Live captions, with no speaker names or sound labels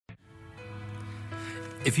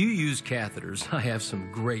If you use catheters, I have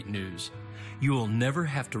some great news. You will never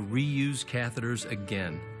have to reuse catheters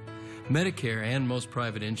again. Medicare and most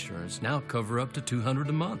private insurance now cover up to $200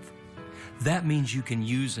 a month. That means you can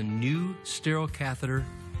use a new sterile catheter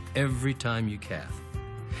every time you cath.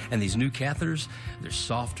 And these new catheters, they're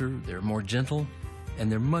softer, they're more gentle,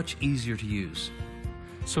 and they're much easier to use.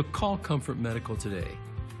 So call Comfort Medical today.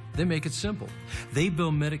 They make it simple. They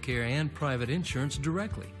bill Medicare and private insurance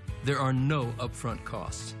directly. There are no upfront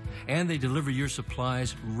costs. And they deliver your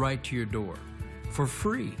supplies right to your door for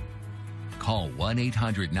free. Call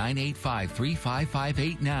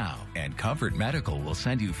 1-800-985-3558 now, and Comfort Medical will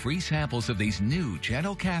send you free samples of these new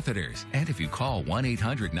gentle catheters. And if you call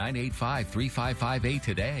 1-800-985-3558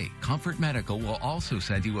 today, Comfort Medical will also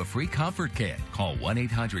send you a free comfort kit. Call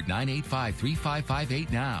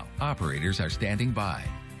 1-800-985-3558 now. Operators are standing by.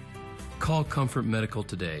 Call Comfort Medical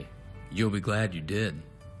today. You'll be glad you did.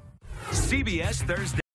 CBS Thursday.